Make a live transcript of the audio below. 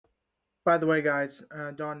By the way, guys,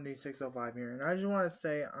 Don D605 here, and I just want to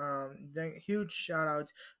say, huge shout out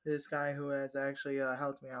to this guy who has actually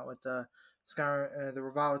helped me out with the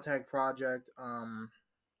Revival Tag project.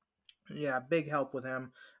 Yeah, big help with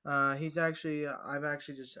him. I've actually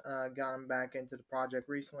just gotten back into the project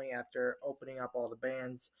recently after opening up all the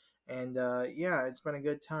bands, and yeah, it's been a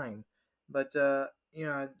good time. But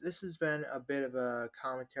this has been a bit of a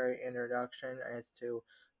commentary introduction as to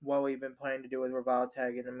what we've been planning to do with Revival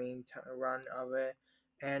Tag in the meantime run of it,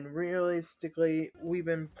 and realistically, we've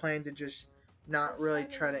been planning to just not really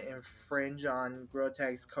try to infringe on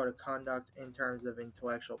Grotag's code of conduct in terms of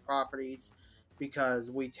intellectual properties because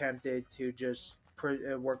we tempted to just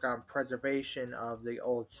work on preservation of the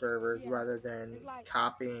old servers rather than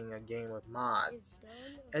copying a game with mods.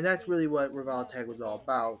 And that's really what Revoltech was all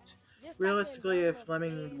about. Realistically, if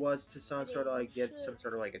Lemming was to some sort of like get some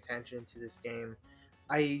sort of like attention to this game,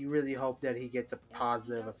 I really hope that he gets a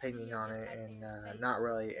positive opinion on it and not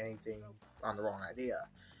really anything on the wrong idea,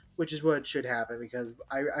 which is what should happen because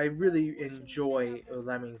I really enjoy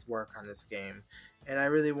Lemming's work on this game, and I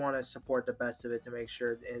really want to support the best of it to make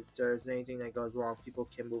sure if there's anything that goes wrong, people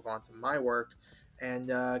can move on to my work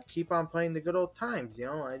and keep on playing the good old times.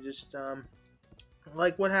 I just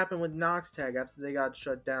like what happened with Noxtag after they got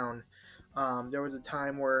shut down. There was a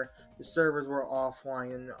time where the servers were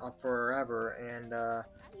offline forever, and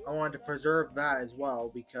I wanted to preserve that as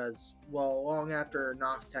well because, well, long after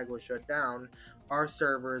Noxtag was shut down, our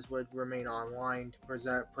servers would remain online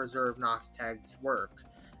to preserve Noxtag's work.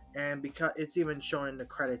 And because it's even shown in the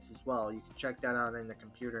credits as well, you can check that out in the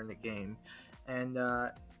computer in the game. And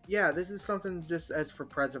yeah, this is something just as for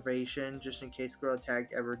preservation, just in case Gorilla Tag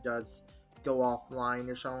ever does go offline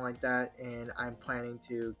or something like that, and I'm planning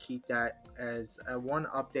to keep that as a one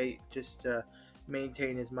update just to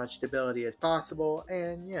maintain as much stability as possible.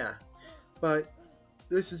 And yeah, but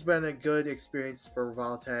this has been a good experience for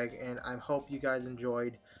Voltag, and I hope you guys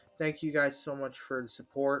enjoyed. Thank you guys so much for the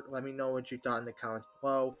support. Let me know what you thought in the comments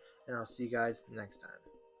below, and I'll see you guys next time.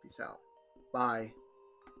 Peace out. Bye.